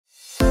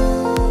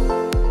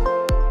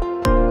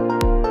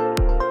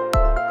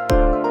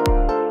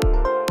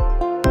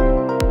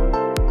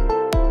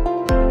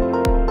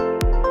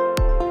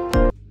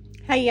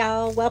Hey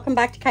y'all, welcome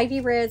back to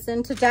KV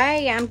Resin.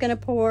 Today I'm going to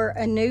pour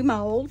a new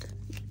mold.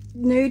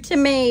 New to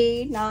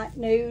me, not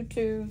new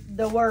to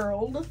the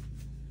world.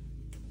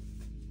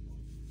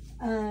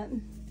 I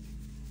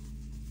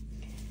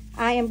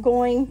am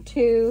going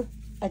to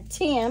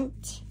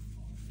attempt,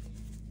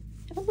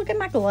 oh, look at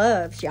my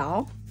gloves,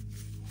 y'all.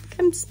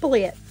 Come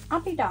split.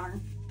 I'll be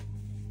darned.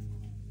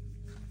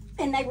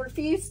 And they were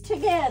fused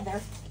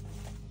together.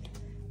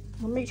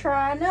 Let me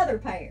try another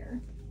pair.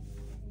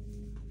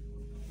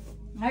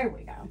 There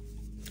we go.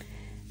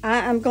 I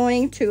am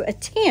going to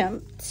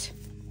attempt,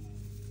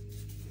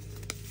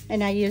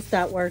 and I use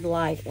that word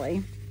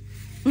lightly.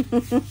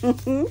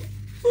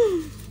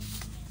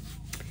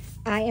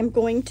 I am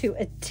going to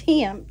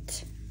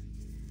attempt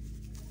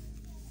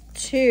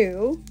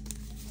to,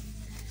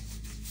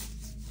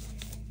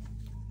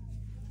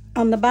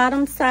 on the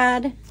bottom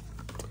side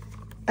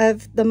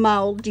of the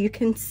mold, you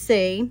can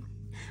see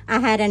I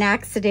had an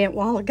accident a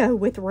while ago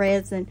with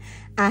resin.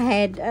 I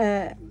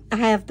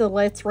have the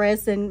Let's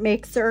Resin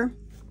mixer,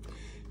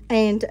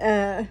 and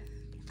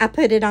I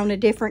put it on a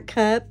different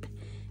cup,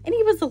 and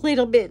it was a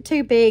little bit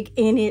too big,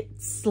 and it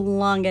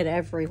slung it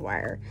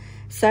everywhere.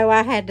 So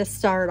I had to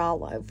start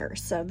all over.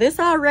 So this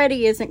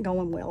already isn't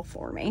going well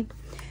for me.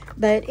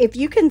 But if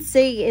you can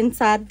see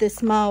inside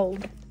this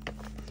mold,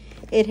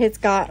 it has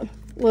got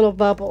little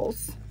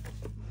bubbles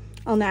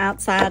on the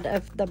outside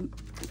of the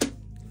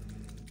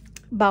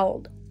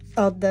mold,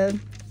 of the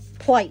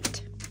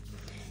plate.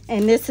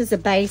 And this is a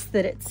base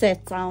that it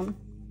sets on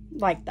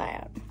like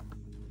that.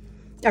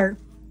 Or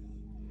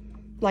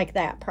like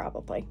that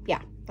probably.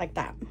 Yeah, like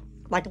that.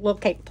 Like a little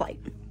cake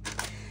plate.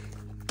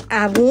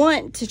 I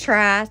want to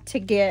try to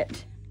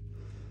get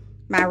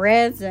my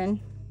resin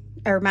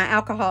or my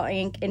alcohol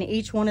ink in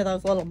each one of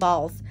those little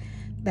balls.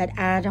 But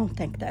I don't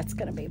think that's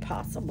going to be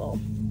possible.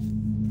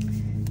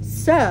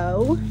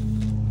 So,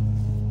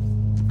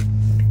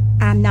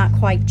 I'm not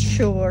quite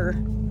sure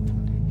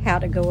how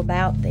to go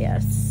about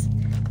this,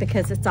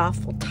 because it's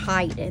awful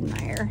tight in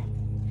there,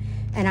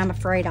 and I'm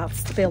afraid I'll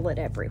spill it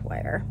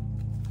everywhere.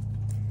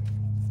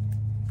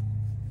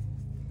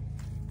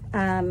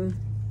 I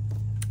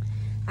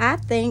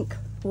think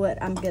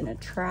what I'm gonna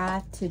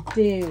try to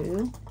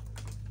do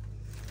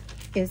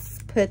is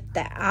put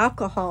the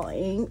alcohol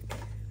ink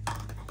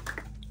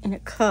in a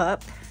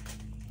cup.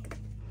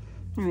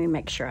 Let me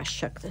make sure I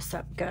shook this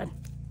up good.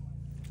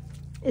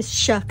 Is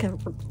shuck a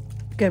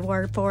good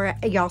word for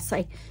it? Y'all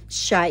say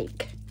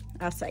shake.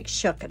 I say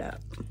shook it up.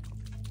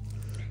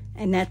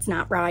 And that's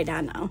not right,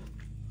 I know.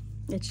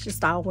 It's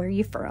just all where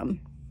you from.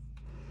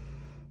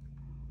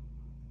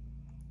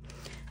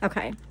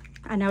 Okay,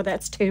 I know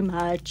that's too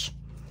much.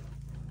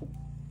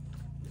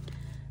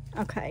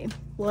 Okay,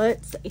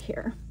 let's see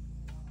here.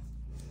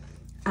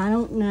 I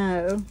don't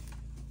know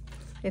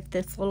if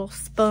this little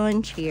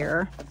sponge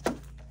here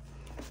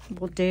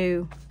will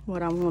do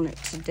what I want it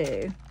to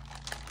do.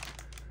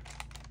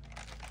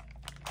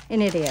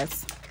 And it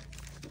is.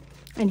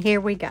 And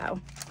here we go.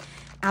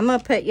 I'm going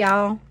to put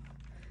y'all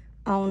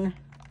on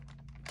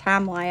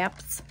time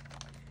lapse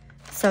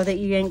so that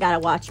you ain't got to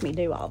watch me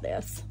do all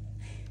this.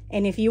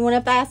 And if you want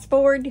to fast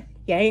forward,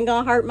 you ain't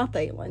going to hurt my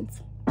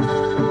feelings.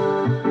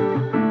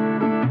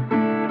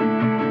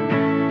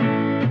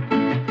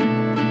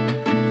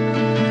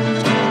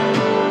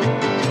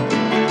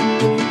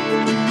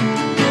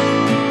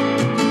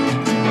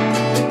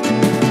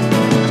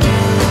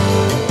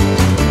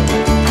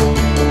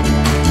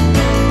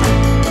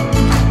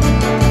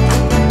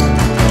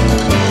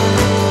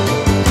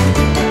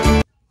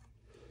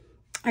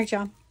 All right,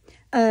 y'all.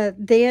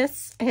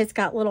 This has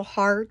got little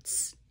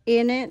hearts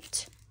in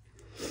it.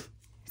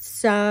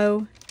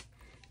 So,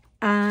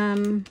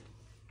 I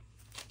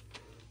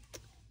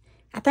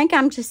think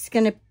I'm just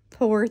going to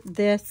pour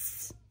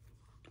this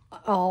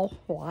all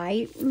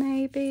white,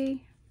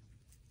 maybe.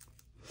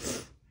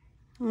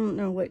 I don't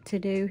know what to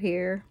do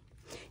here.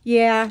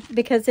 Yeah,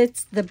 because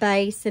it's the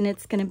base and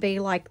it's going to be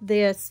like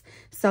this.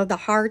 So, the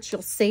hearts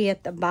you'll see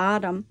at the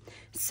bottom.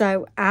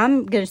 So,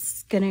 I'm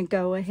just going to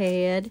go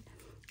ahead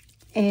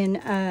and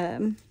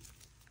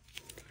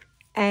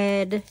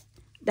add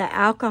the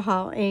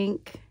alcohol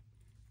ink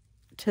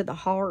to the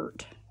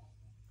heart.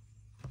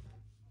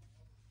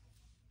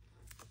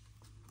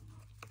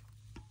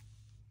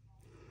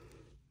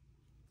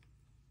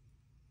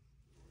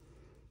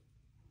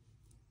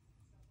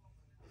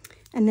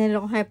 And then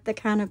it'll have the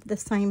kind of the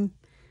same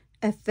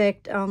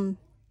effect on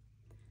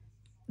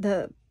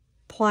the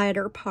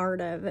platter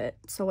part of it,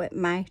 so it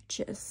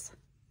matches.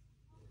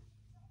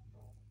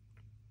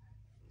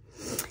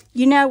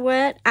 You know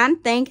what? I'm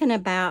thinking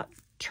about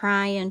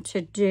trying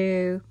to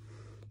do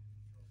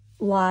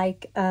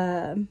like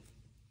a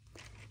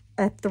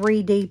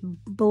 3D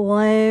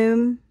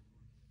bloom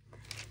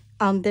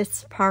on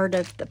this part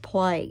of the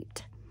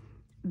plate.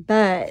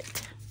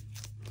 But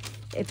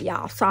if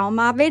y'all saw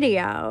my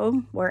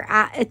video where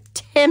I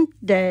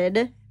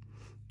attempted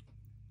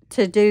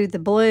to do the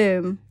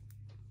bloom,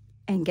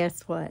 and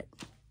guess what?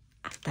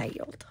 I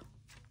failed.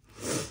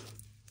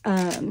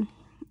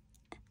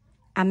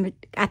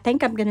 I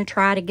think I'm going to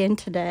try it again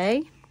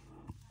today.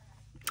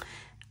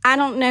 I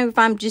don't know if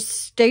I'm just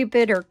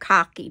stupid or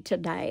cocky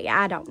today.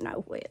 I don't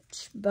know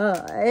which.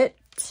 But,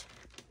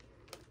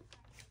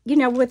 you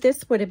know what?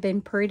 This would have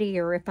been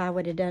prettier if I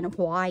would have done a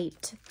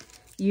white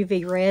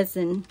UV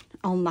resin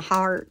on the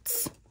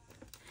hearts.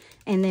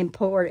 And then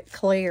poured it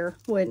clear,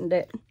 wouldn't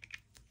it?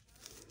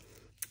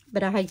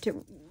 But I hate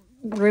to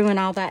ruin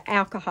all that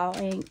alcohol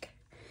ink.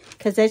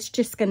 Because it's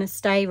just going to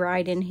stay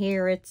right in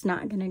here. It's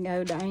not going to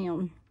go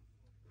down.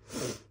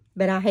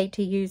 But I hate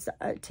to use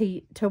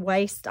to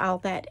waste all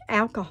that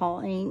alcohol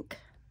ink.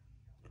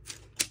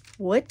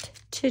 What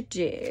to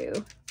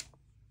do?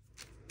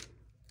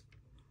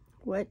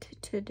 What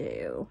to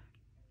do?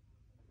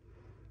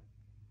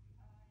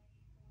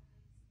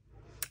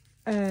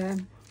 I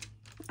think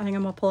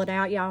I'm going to pull it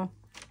out, y'all.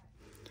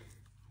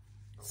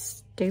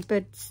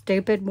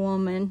 Stupid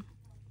woman.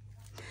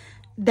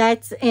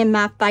 That's in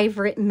my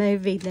favorite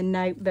movie, The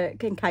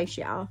Notebook, in case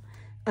y'all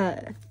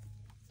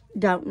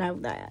don't know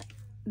that.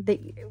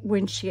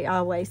 When she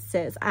always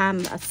says, I'm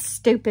a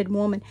stupid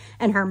woman,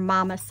 and her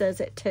mama says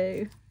it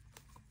too.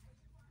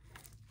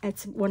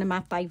 It's one of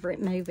my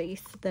favorite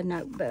movies, The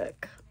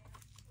Notebook.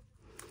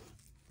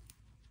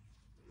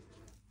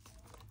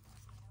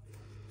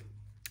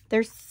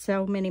 There's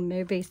so many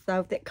movies,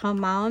 though, that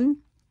come on.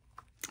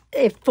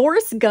 If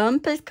Forrest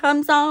Gump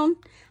comes on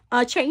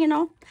a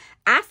channel,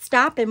 I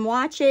stop and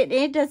watch it.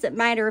 It doesn't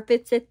matter if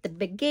it's at the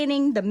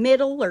beginning, the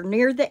middle, or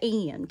near the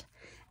end.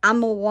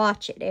 I'm going to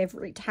watch it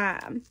every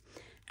time.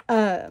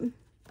 And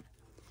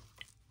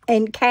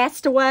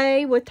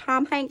Castaway with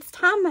Tom Hanks.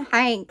 Tom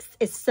Hanks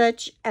is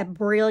such a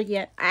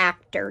brilliant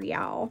actor,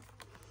 y'all.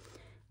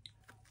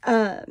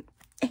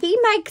 He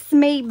makes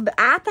me,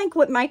 I think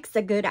what makes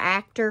a good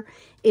actor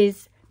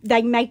is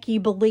they make you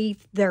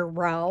believe their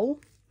role.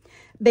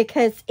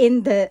 Because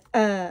in the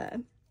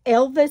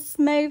Elvis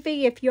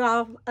movie, if you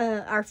all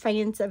are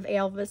fans of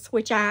Elvis,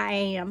 which I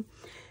am,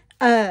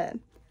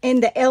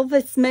 in the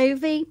Elvis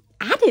movie,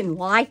 I didn't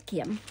like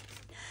him.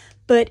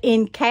 But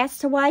in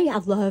Castaway, I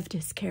loved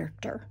his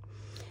character.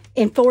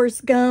 In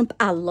Forrest Gump,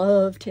 I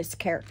loved his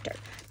character.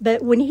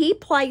 But when he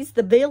plays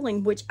the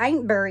villain, which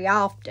ain't very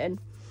often,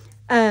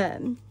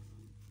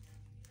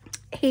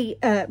 he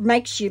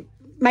makes you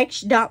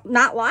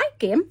not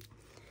like him.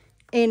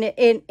 And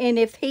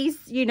if he's,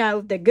 you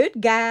know, the good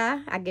guy,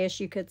 I guess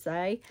you could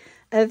say,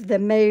 of the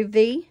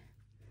movie,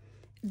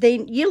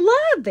 then you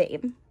love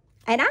him.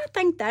 And I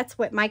think that's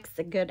what makes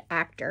a good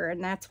actor.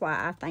 And that's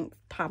why I think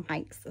Tom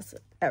Hanks is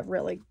a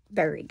really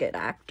very good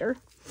actor.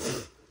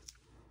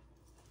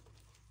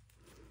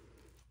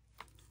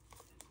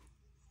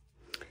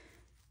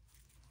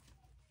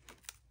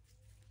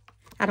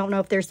 I don't know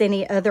if there's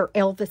any other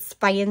Elvis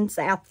fans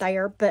out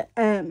there, but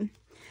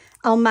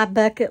on my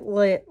bucket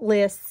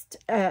list,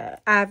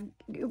 of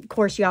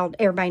course,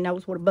 everybody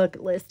knows what a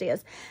bucket list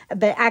is,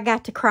 but I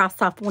got to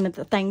cross off one of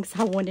the things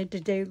I wanted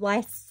to do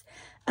last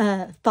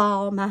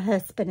fall. My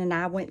husband and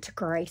I went to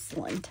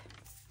Graceland,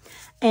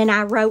 and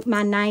I wrote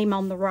my name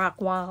on the rock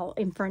wall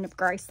in front of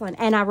Graceland,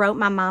 and I wrote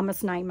my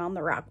mama's name on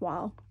the rock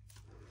wall,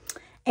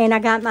 and I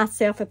got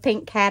myself a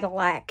pink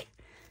Cadillac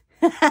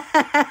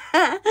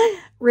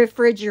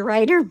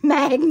refrigerator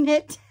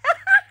magnet.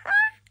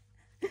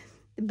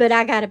 But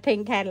I got a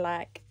pink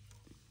Cadillac.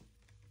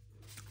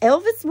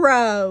 Elvis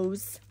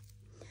Rose.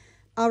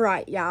 All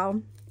right,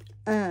 y'all.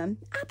 I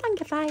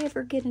think if I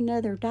ever get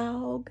another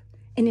dog,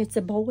 and it's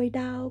a boy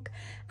dog,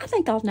 I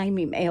think I'll name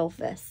him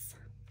Elvis.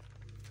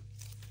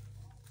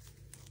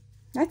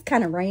 That's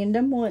kind of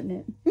random,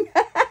 wasn't it?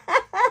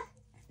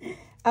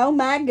 Oh,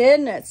 my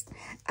goodness.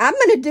 I'm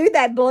going to do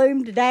that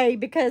bloom today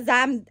because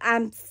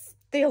I'm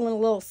feeling a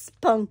little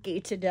spunky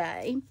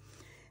today.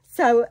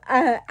 So,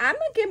 I'm going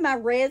to give my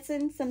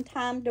resin some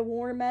time to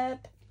warm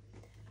up.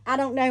 I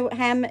don't know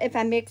if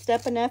I mixed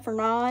up enough or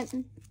not.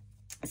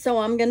 So,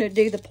 I'm going to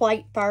do the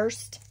plate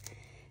first.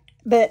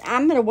 But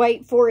I'm going to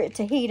wait for it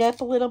to heat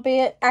up a little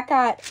bit. I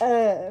got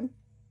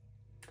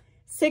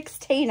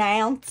 16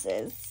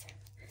 ounces.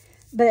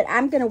 But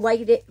I'm going to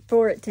wait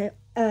for it to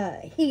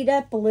heat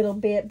up a little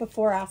bit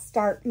before I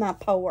start my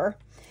pour.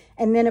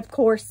 And then, of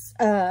course,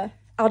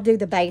 I'll do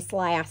the base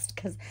last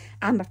because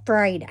I'm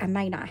afraid I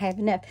may not have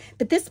enough.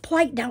 But this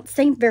plate don't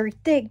seem very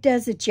thick,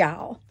 does it,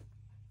 y'all?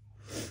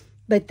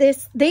 But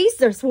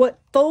these are what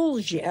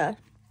fools you.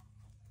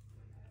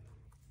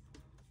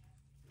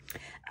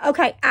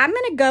 Okay, I'm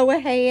going to go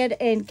ahead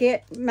and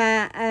get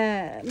my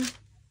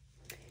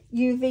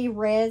UV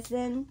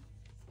resin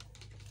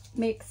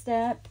mixed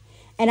up.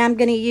 And I'm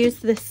going to use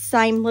the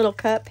same little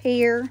cup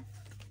here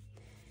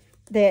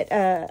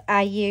that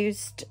I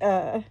used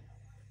to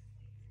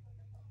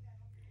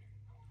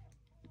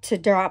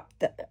drop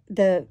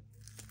the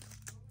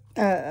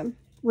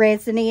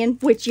resin in,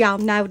 which y'all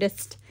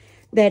noticed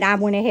that I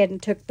went ahead and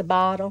took the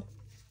bottle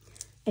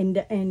and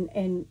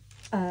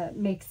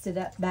mixed it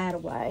up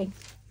that way.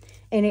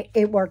 And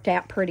it worked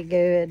out pretty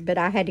good, but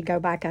I had to go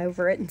back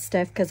over it and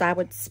stuff because I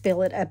would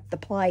spill it up the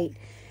plate.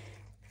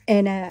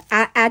 And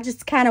I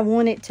just kind of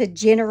want it to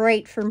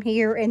generate from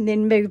here and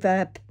then move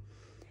up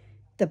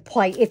the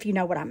plate, if you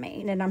know what I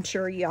mean. And I'm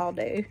sure y'all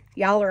do.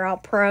 Y'all are all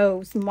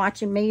pros and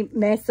watching me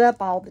mess up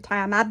all the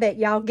time. I bet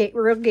y'all get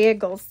real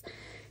giggles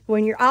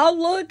when you're, oh,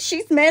 look,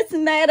 she's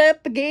messing that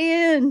up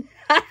again.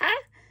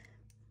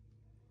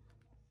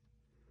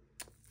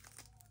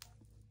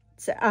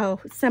 So,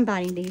 oh,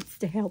 somebody needs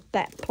to help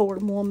that poor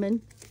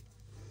woman.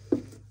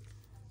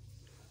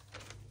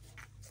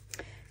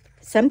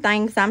 Some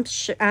things I'm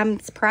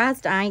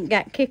surprised I ain't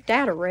got kicked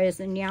out of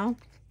resin, y'all.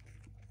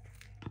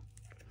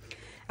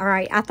 All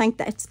right, I think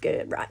that's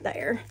good right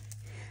there.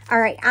 All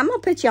right, I'm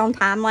going to put you on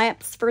time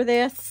lapse for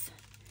this.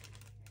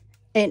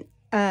 And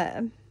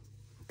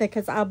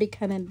because I'll be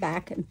coming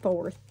back and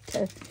forth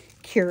to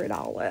cure it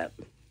all up.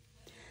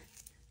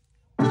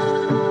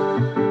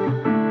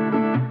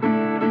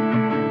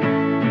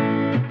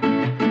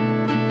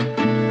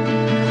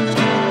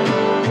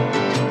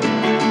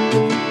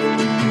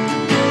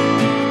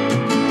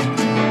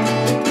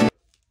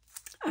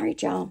 All right,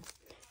 y'all.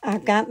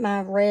 I've got my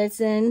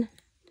resin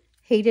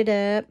heated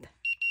up.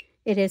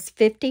 It is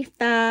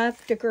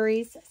 55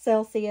 degrees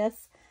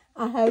Celsius.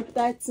 I hope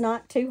that's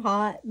not too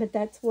hot, but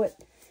that's what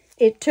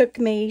it took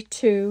me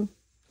to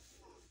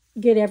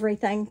get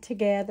everything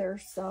together.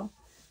 So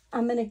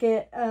I'm going to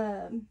get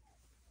a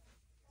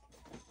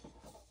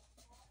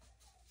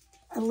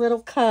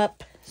little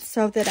cup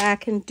so that I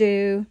can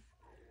do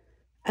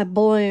a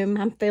bloom.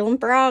 I'm feeling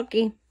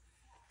froggy.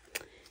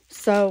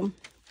 So,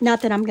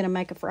 not that I'm going to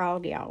make a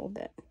frog, y'all,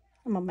 but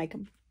I'm going to make a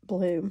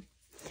bloom.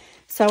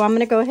 So, I'm going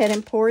to go ahead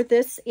and pour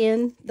this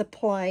in the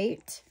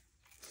plate.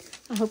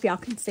 I hope y'all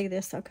can see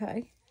this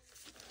okay.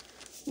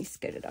 Let me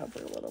scoot it over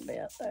a little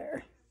bit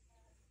there.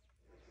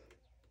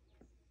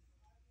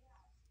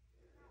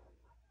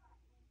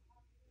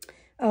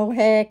 Oh,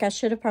 heck, I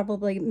should have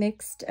probably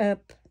mixed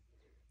up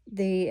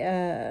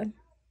the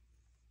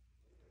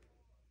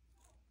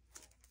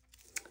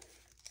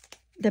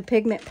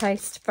pigment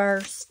paste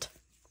first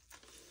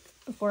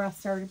before I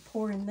started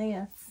pouring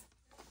this.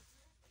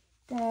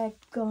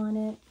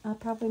 Daggone it. I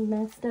probably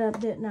messed up,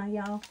 didn't I,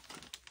 y'all?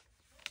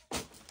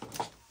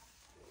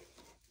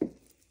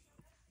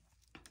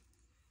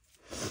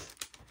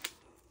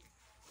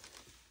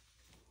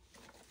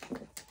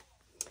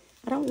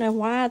 I don't know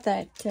why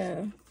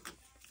that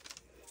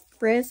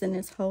resin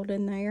is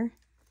holding there.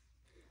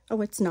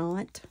 Oh, it's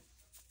not.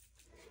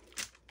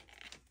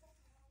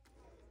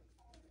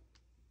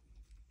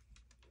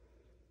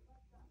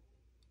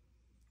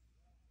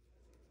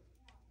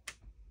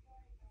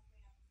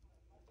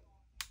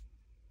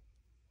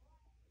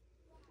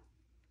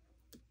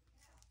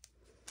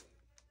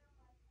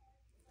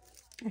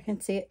 I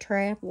can see it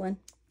traveling.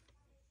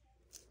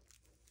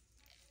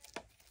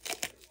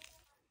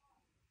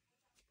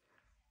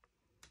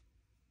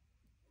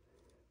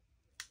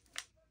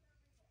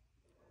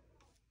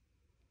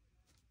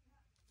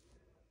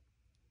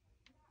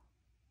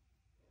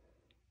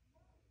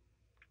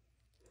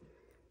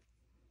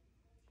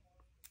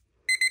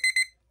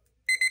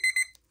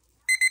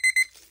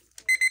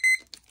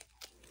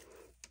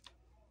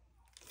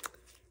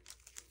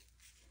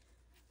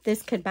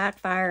 This could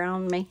backfire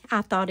on me.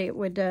 I thought it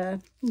would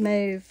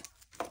move.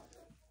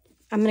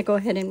 I'm going to go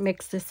ahead and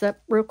mix this up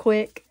real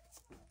quick.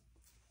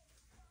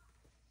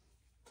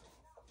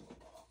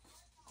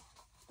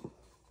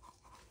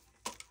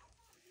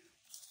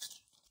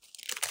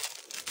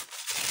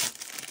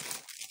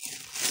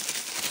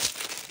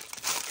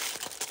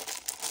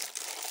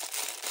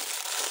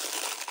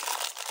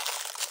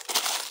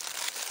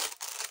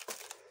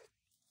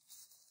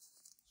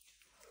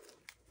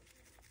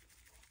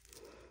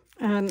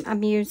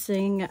 I'm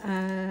using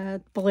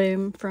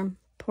Bloom from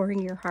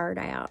Pouring Your Heart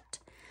Out.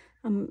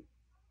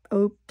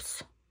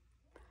 Oops.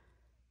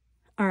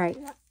 All right,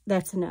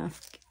 that's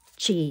enough.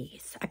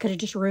 Jeez, I could have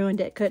just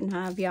ruined it, couldn't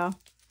I, y'all?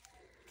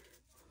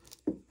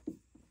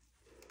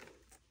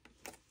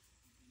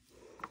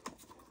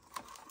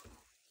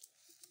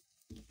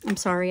 I'm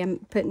sorry, I'm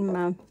putting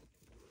my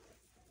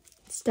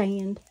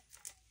stand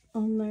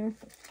on there.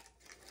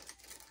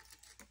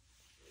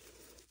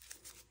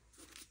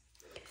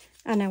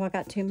 I know I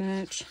got too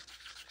much.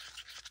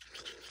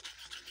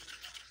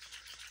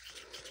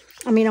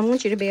 I mean, I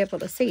want you to be able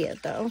to see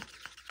it, though.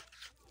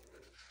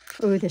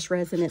 Ooh, this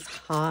resin is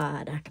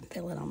hot. I can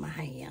feel it on my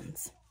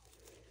hands.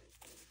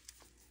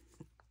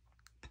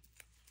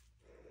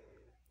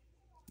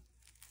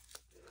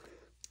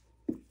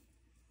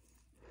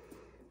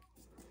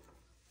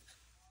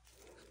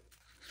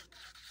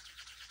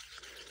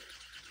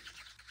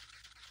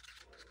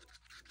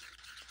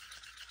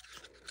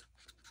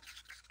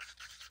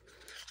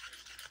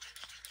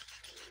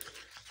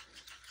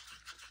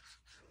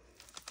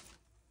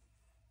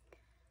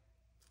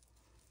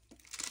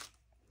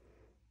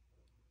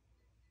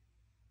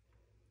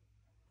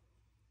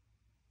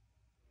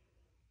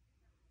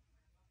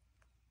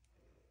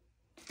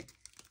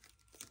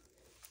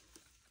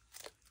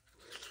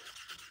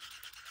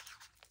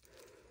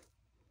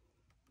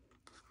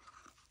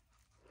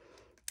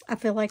 I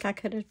feel like I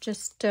could have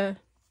just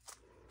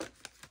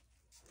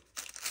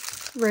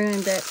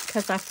ruined it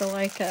because I feel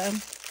like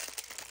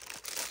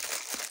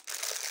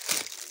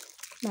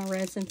My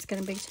resin's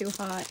going to be too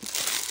hot.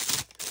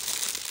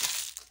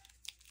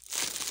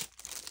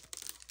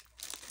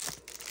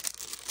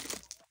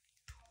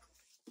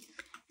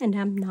 And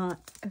I'm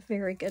not a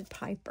very good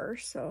piper,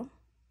 so.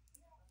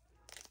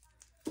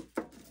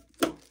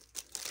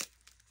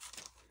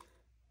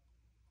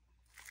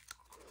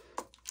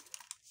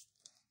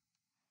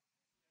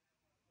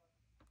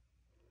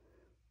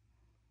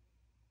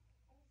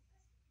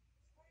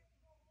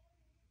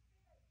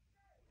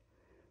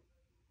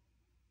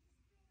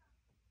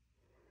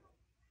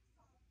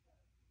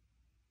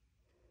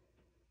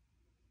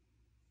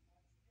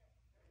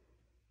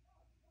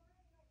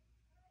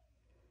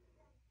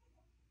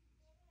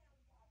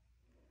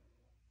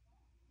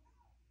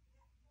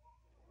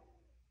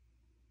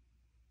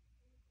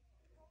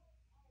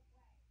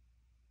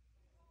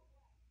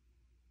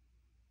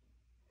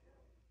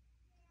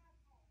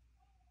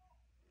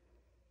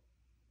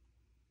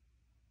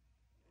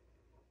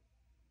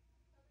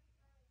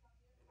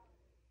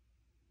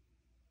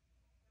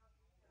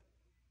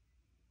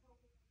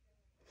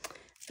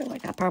 I feel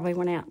like I probably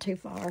went out too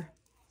far.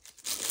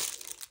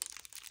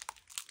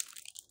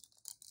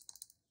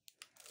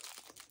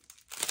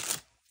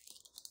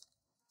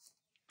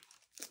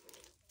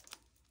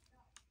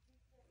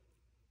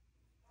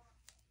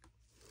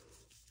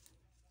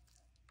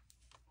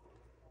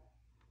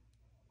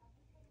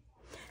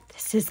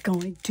 This is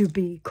going to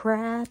be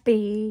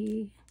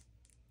crappy.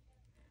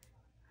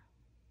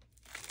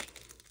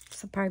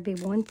 This will probably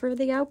be one for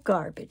the old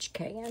garbage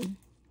can.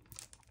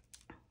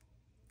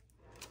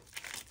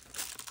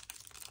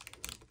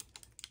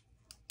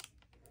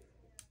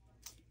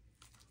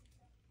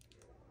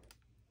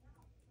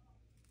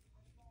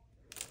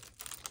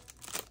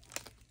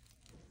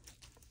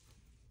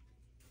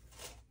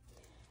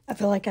 I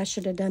feel like I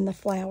should have done the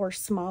flower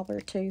smaller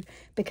too,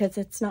 because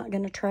it's not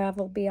going to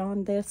travel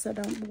beyond this, I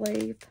don't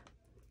believe.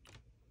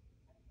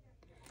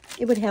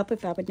 It would help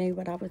if I would knew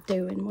what I was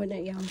doing, wouldn't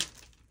it, y'all?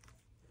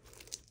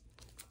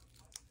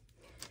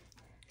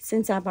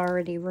 Since I've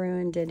already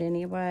ruined it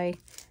anyway,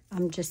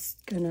 I'm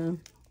just gonna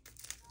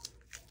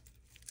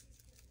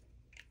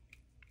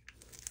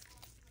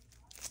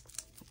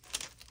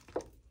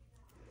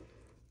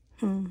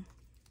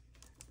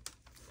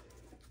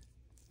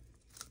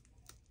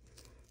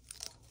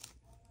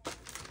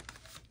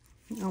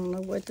I don't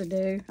know what to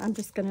do. I'm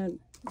just gonna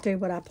do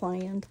what I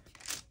planned.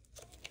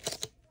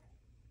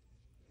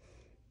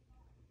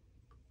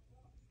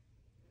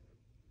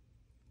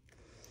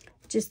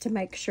 Just to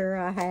make sure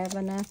I have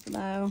enough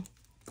though.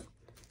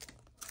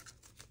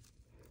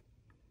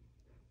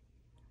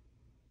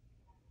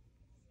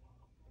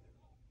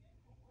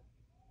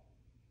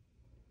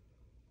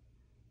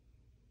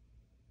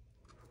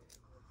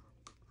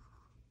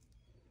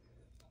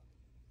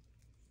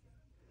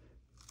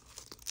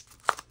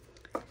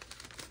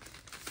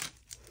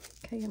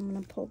 Okay, I'm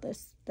going to pull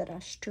this that I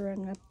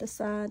strung up the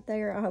side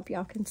there. I hope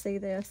y'all can see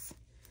this.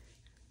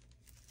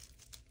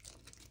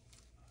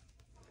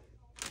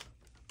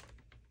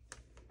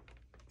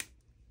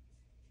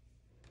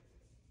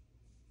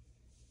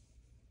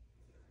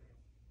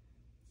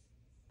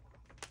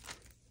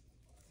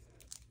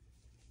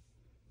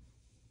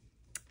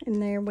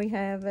 And there we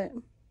have it.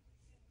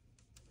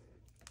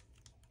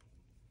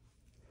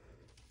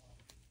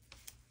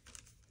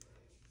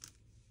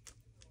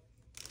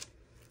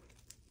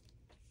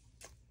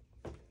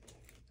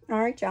 All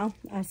right, y'all.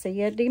 I see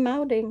you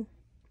demolding.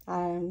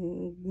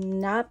 I'm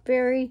not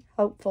very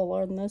hopeful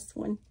on this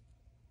one.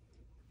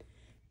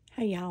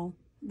 Hey, y'all.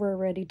 We're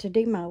ready to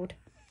demold.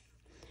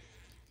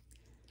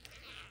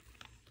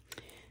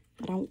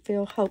 I don't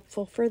feel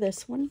hopeful for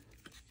this one.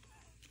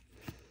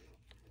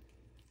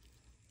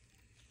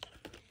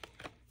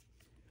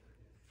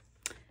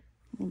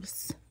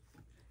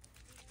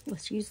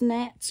 Let's use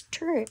Nat's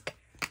trick.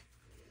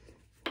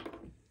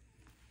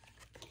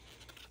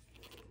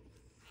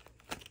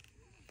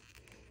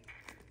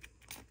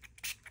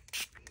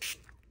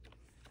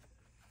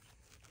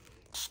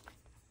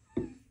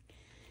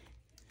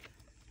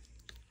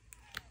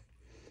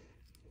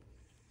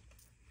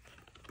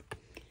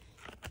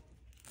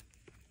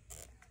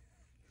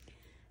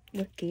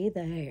 Looky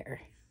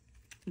there.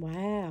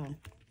 Wow.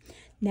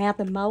 Now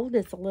the mold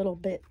is a little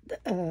bit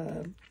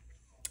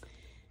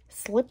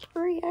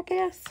slippery, I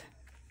guess.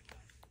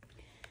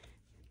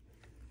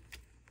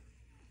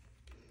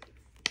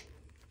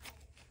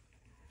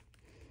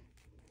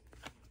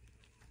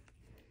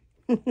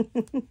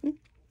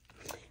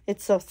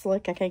 It's so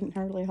slick I can't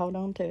hardly hold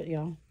on to it,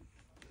 y'all.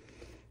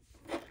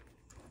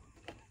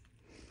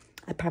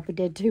 I probably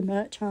did too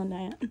much on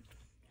that.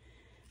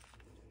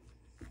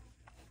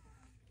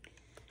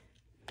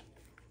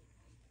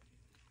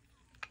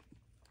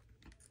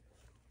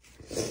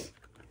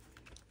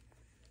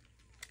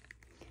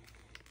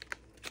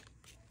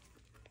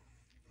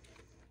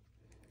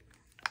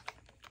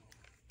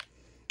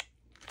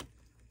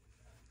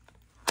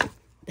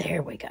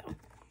 There we go.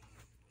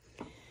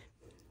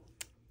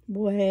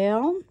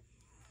 Well,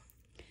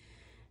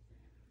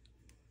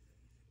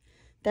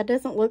 that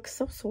doesn't look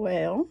so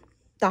swell.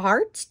 The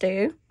hearts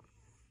do.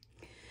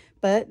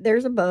 but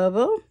there's a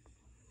bubble.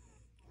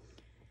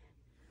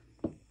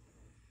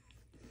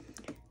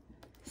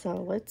 So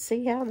let's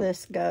see how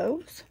this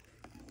goes.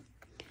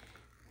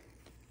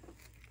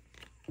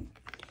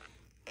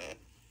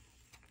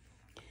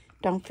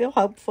 Don't feel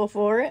hopeful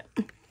for it.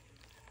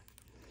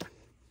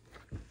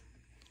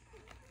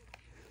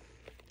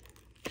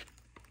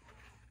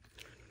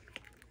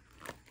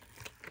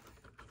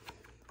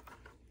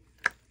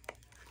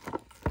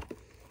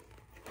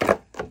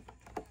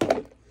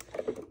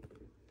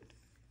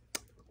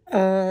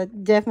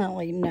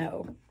 Definitely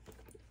no.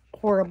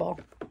 Horrible.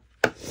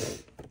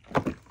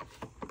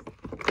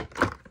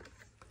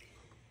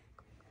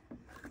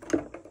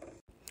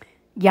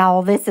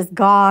 Y'all, this is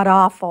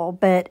god-awful,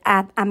 but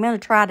I'm going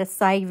to try to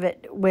save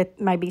it with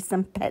maybe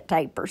some pet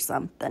tape or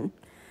something.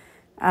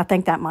 I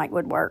think that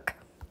would work.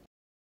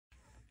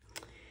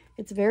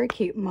 It's a very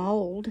cute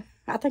mold.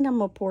 I think I'm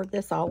going to pour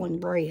this all in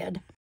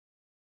red.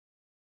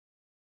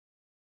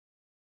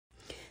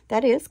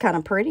 That is kind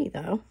of pretty,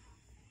 though.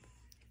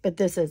 But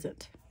this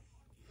isn't.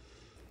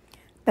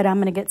 But I'm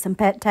going to get some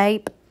pet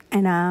tape,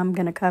 and I'm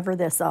going to cover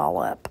this all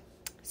up.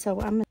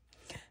 So all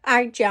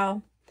right,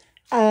 y'all.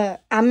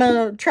 I'm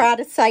going to try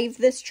to save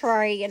this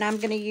tray, and I'm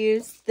going to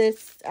use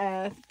this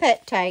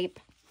pet tape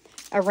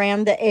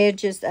around the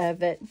edges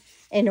of it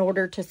in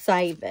order to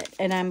save it.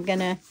 And I'm going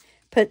to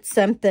put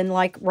something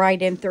like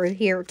right in through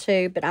here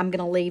too, but I'm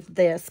going to leave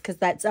this because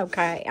that's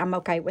okay. I'm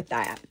okay with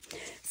that.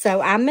 So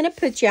I'm going to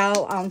put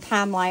y'all on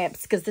time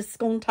lapse because this is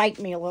going to take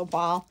me a little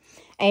while.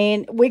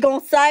 And we're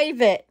going to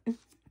save it.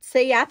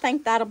 See, I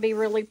think that'll be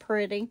really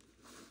pretty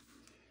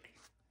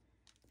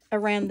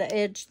around the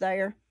edge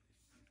there.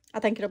 I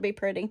think it'll be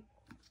pretty.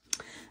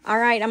 All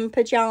right, I'm going to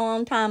put y'all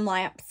on time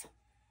lapse.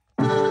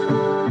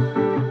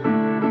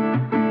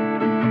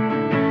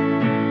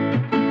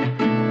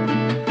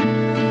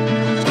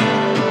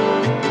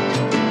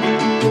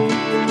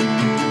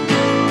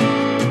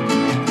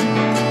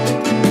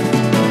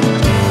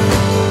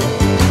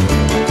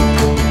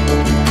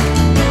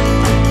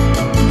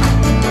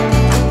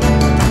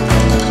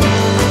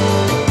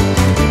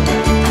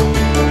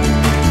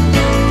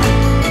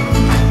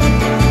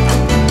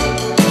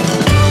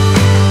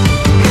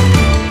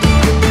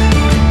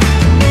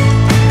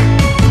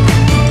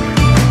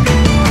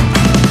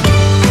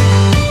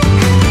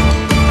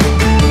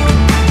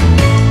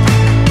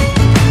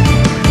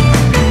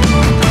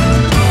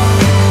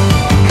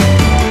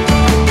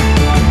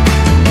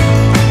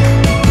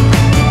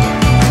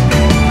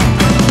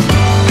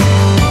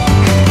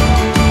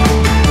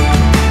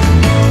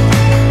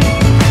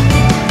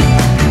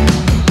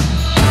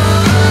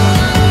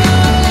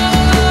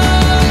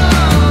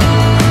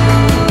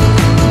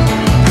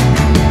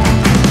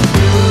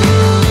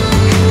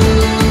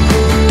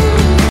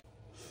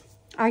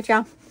 All right,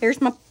 y'all.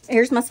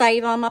 Here's my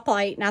save on my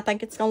plate, and I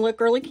think it's gonna look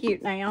really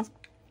cute now.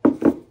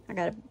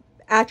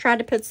 I tried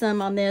to put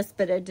some on this,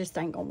 but it just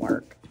ain't gonna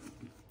work.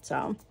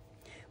 So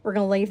we're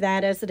gonna leave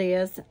that as it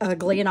is,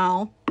 ugly and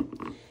all.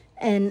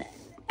 And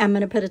I'm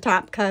gonna put a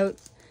top coat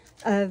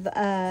of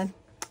a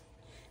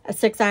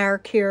 6-hour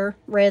cure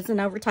resin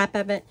over top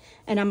of it,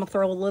 and I'm gonna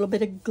throw a little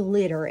bit of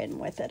glitter in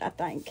with it. I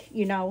think,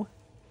 you know,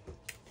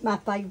 my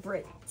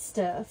favorite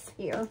stuff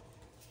here.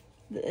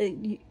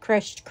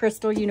 Crushed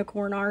crystal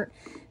unicorn art,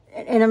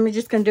 and I'm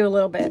just gonna do a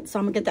little bit, so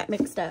I'm gonna get that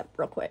mixed up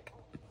real quick.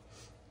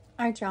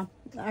 All right, y'all,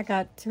 I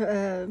got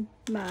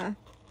my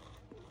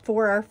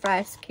 4-hour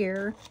fast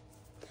cure,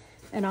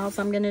 and all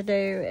I'm gonna do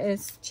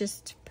is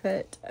just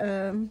put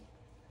a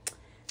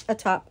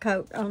top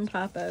coat on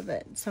top of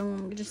it. So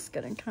I'm just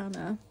gonna kind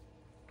of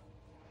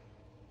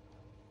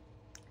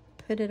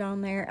put it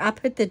on there. I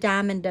put the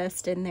diamond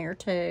dust in there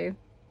too,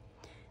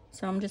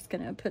 so I'm just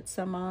gonna put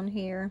some on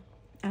here.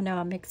 I know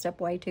I mixed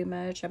up way too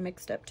much. I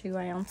mixed up 2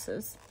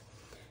 ounces.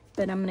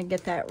 But I'm going to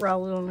get that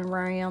rolling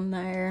around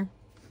there.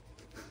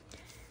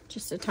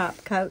 Just to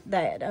top coat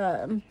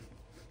that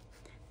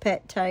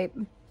pet tape.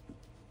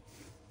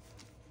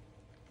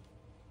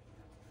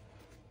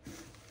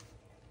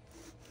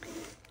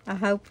 I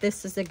hope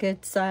this is a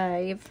good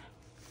save.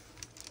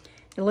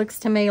 It looks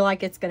to me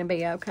like it's going to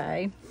be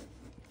okay.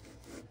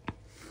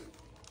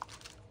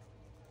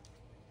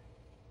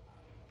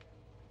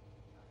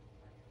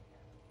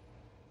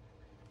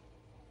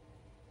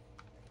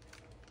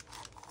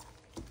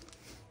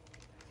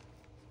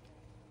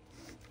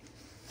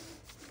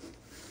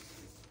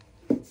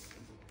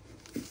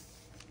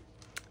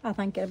 I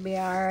think it'll be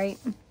all right.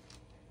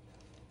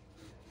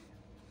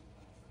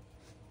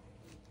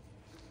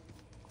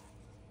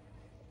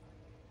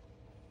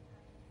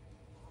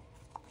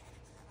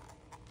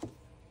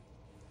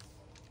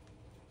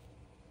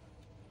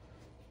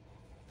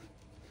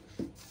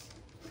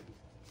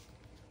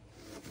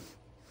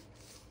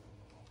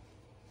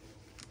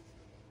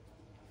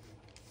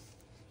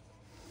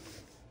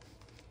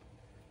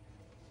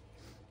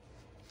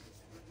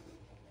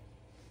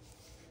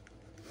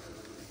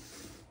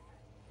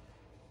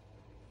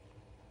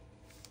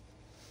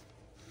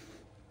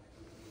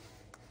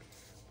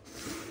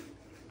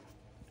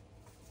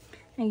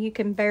 And you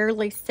can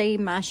barely see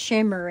my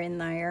shimmer in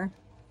there.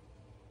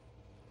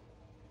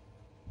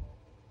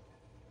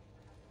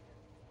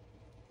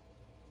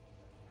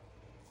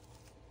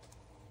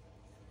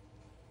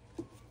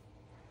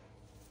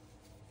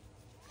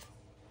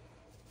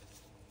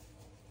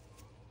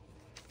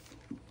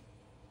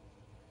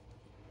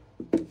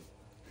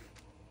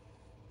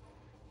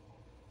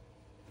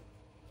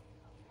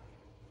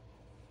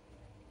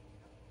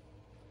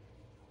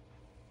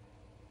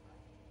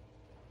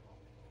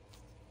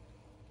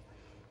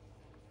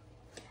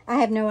 I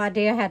have no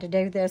idea how to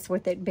do this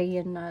with it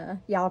being,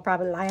 y'all are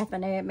probably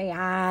laughing at me.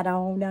 I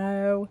don't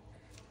know.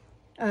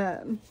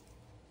 I've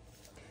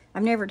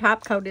never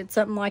top coated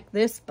something like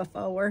this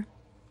before.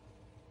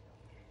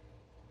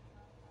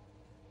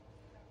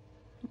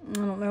 I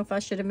don't know if I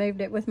should have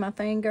moved it with my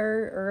finger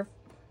or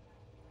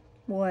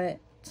what.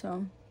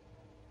 So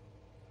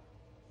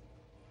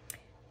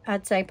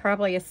I'd say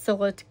probably a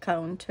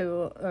silicone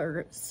tool,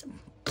 or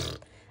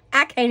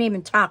I can't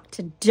even talk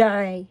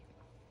today.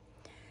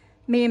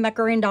 Me and my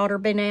granddaughter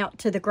been out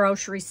to the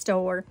grocery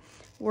store.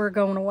 We're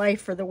going away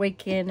for the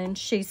weekend, and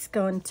she's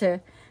going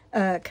to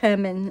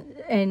come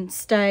and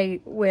stay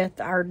with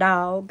our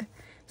dog.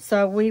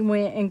 So we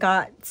went and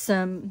got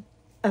some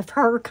of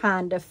her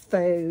kind of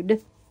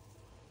food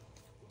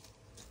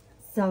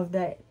so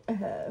that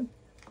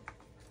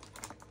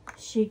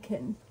she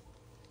can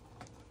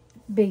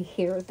be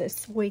here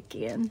this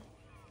weekend.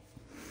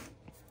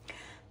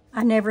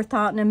 I never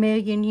thought in a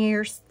million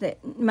years that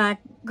my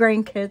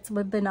grandkids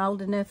would have been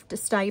old enough to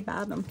stay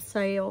by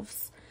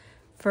themselves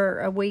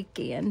for a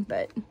weekend,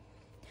 but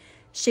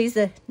she's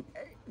a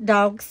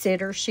dog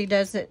sitter. She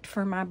does it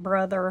for my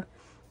brother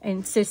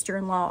and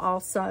sister-in-law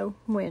also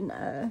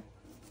when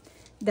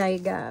they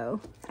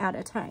go out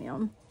of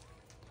town.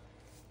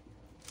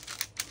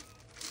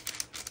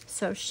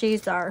 So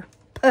she's our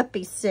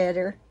puppy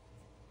sitter.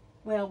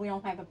 Well, we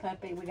don't have a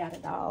puppy. We got a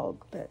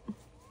dog, but...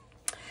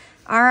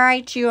 All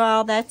right, you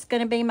all, that's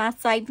going to be my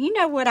save. You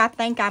know what I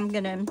think I'm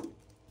going to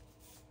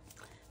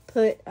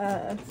put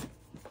a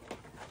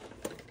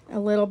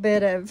little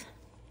bit of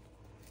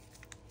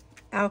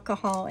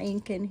alcohol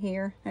ink in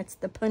here. That's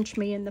the punch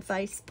me in the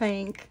face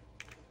pink,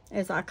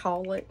 as I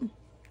call it.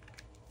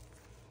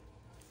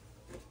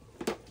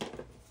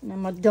 And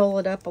I'm going to dull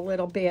it up a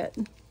little bit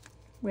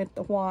with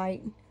the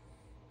white.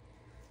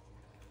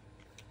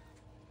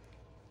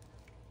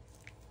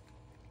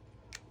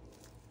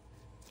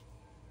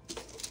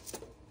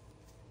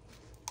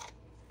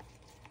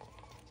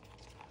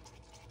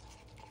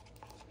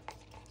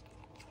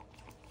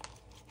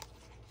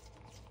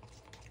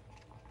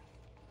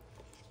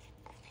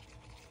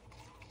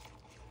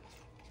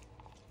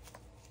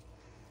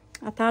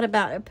 I thought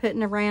about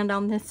putting around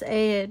on this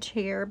edge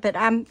here, but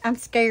I'm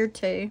scared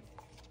to.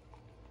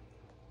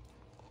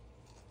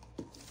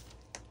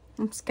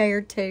 I'm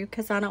scared to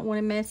because I don't want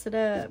to mess it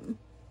up.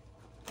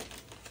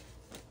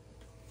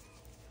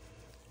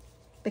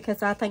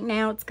 Because I think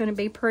now it's going to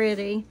be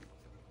pretty.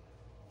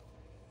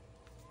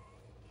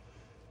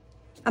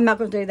 I'm not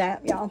going to do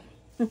that, y'all.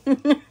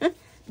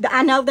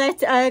 I know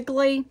that's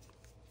ugly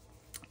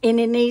and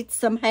it needs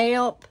some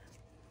help,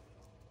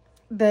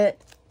 but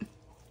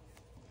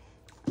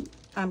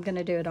I'm going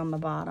to do it on the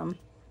bottom.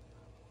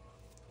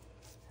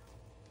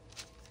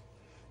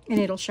 And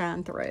it'll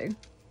shine through.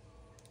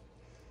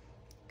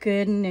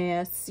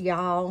 Goodness,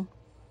 y'all.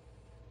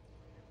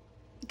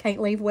 Can't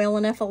leave well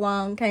enough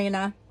alone, can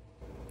I?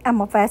 I'm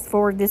going to fast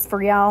forward this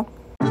for y'all.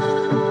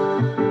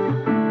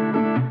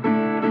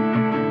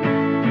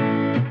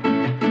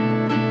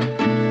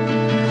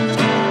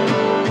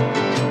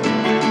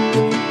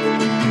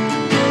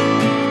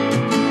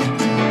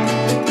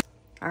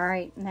 All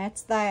right, and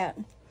that's that.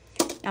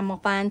 I'm going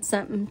to find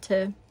something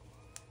to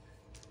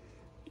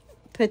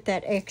put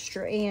that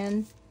extra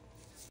in.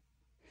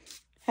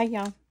 Hey,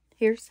 y'all.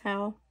 Here's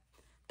how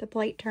the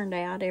plate turned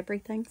out.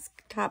 Everything's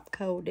top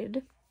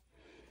coated.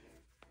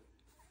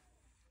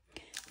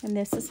 And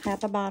this is how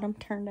the bottom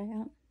turned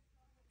out.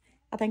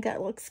 I think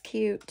that looks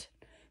cute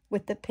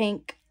with the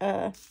pink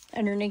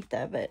underneath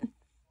of it.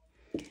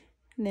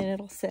 And then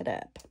it'll sit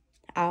up.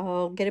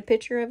 I'll get a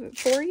picture of it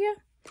for you.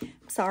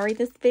 Sorry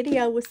this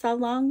video was so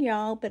long,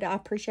 y'all, but I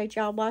appreciate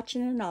y'all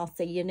watching, and I'll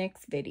see you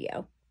next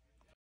video.